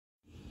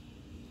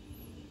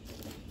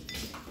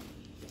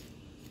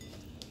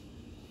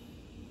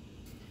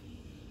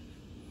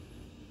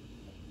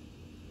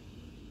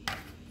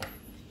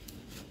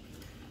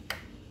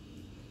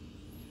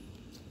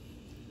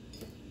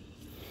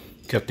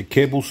Got the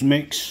kibbles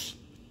mix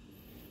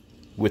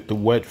with the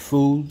wet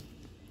food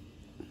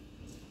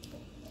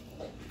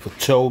for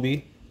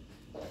Toby.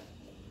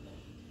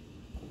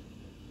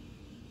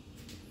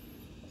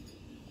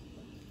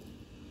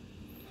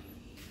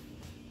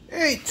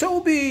 Hey,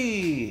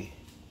 Toby!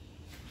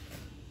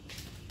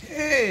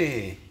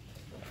 Hey!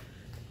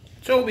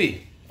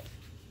 Toby!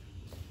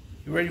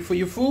 You ready for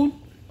your food?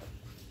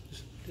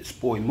 This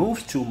boy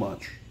moves too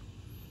much.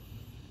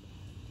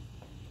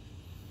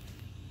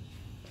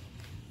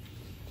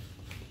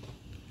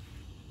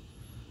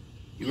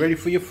 You ready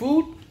for your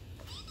food?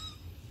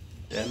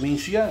 That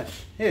means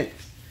yes. Here.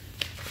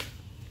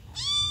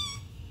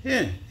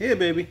 Here,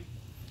 baby.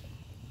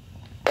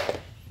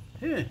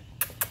 Here.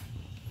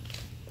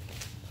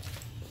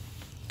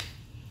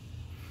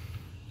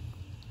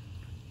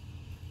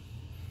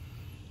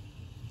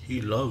 He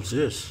loves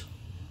this.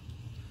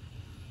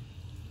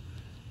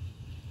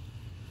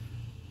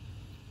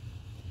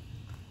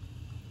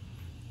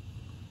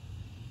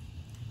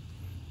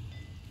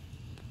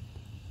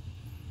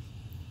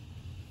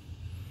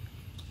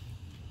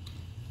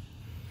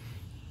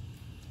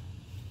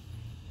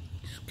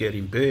 He's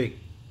getting big.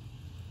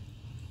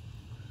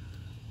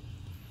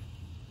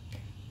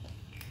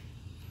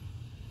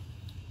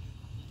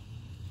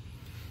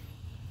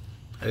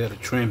 I gotta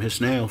trim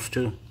his nails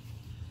too.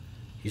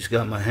 He's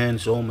got my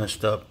hands all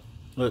messed up.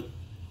 Look.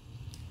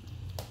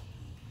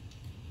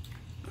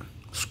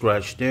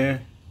 Scratch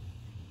there.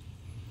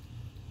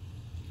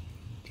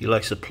 He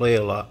likes to play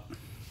a lot.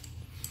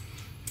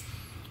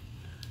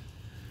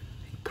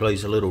 He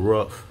plays a little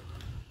rough.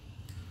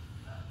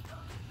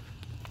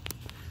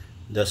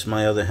 That's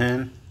my other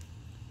hand.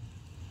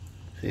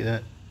 See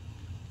that?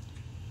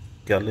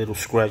 Got little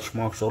scratch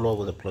marks all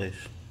over the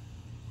place.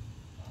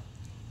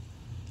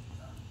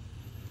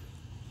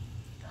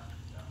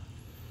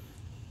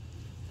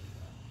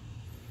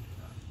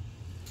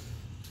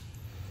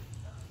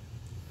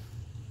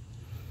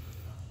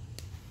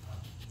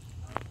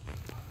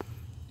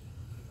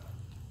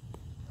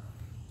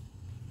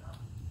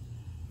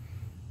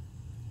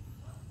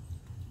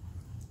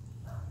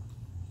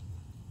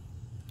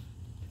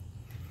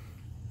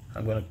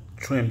 I'm gonna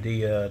trim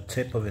the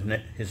tip of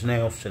his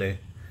nails today,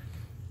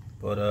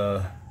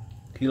 but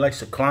he likes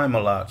to climb a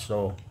lot,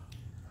 so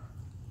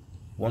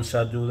once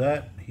I do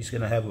that, he's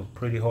gonna have a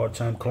pretty hard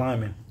time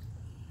climbing.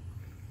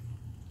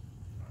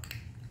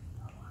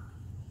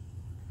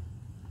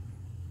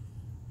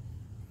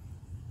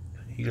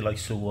 He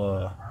likes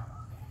to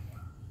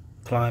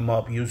climb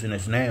up using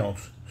his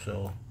nails,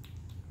 so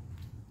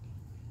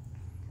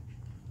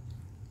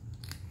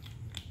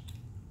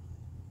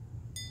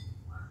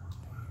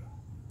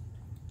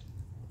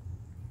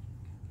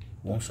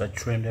once I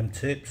trim them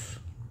tips,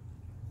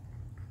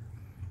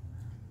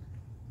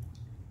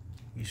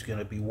 he's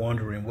gonna be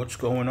wondering what's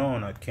going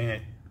on. I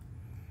can't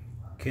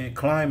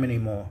climb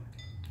anymore.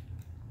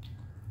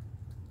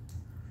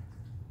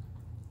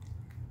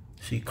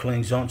 See, he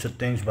clings onto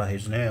things by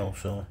his nails,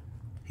 so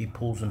he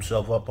pulls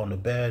himself up on the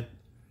bed.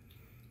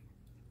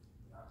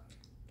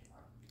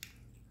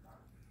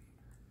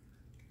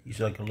 He's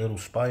like a little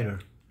spider.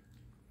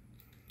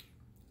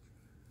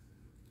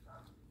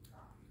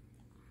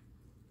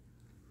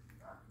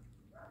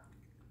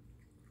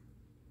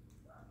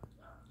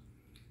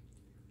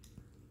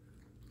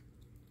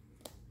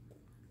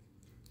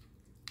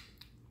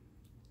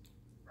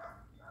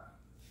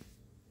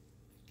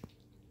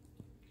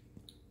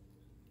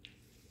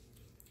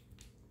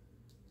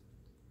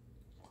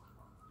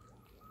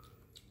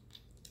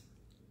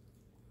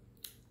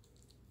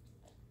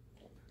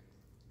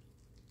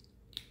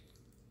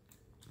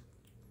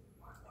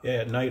 Yeah,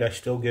 at night I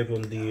still give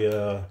him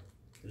the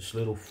this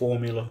little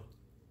formula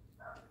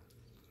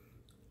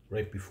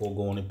right before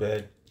going to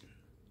bed.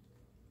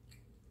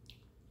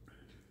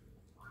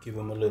 Give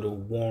him a little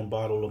warm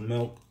bottle of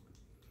milk,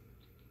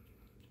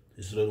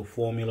 this little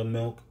formula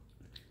milk.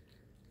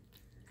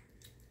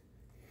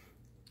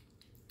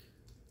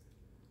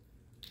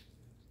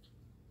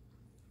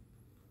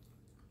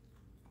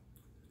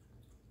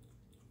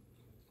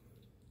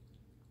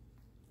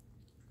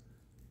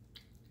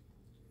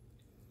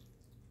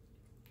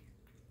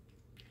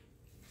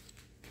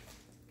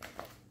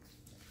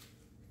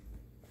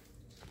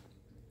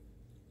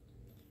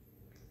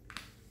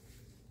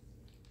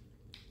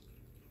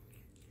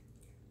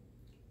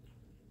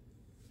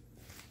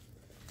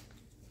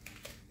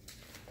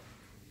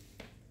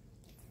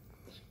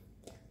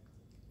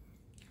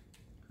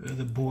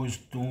 The boy's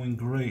doing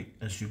great,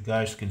 as you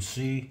guys can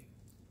see.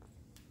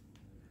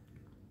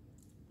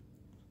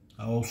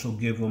 I also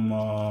give him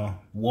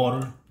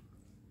water.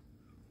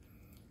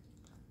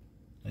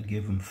 I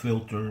give him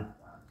filtered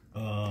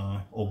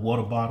or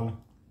water bottle.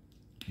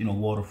 You know,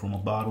 water from a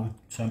bottle,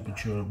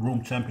 temperature,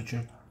 room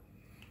temperature.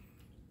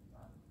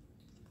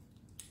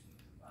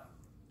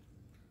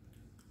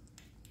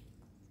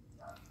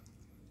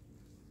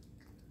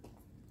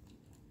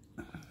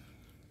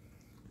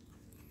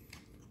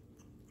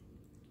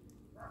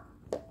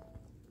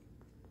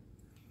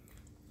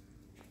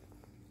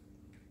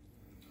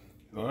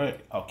 All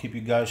right, I'll keep you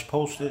guys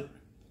posted.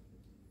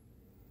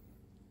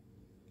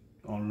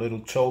 on little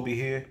Toby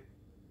here.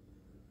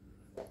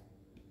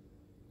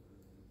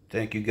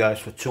 Thank you guys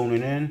for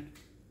tuning in.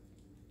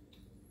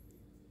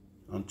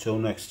 Until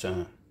next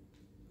time.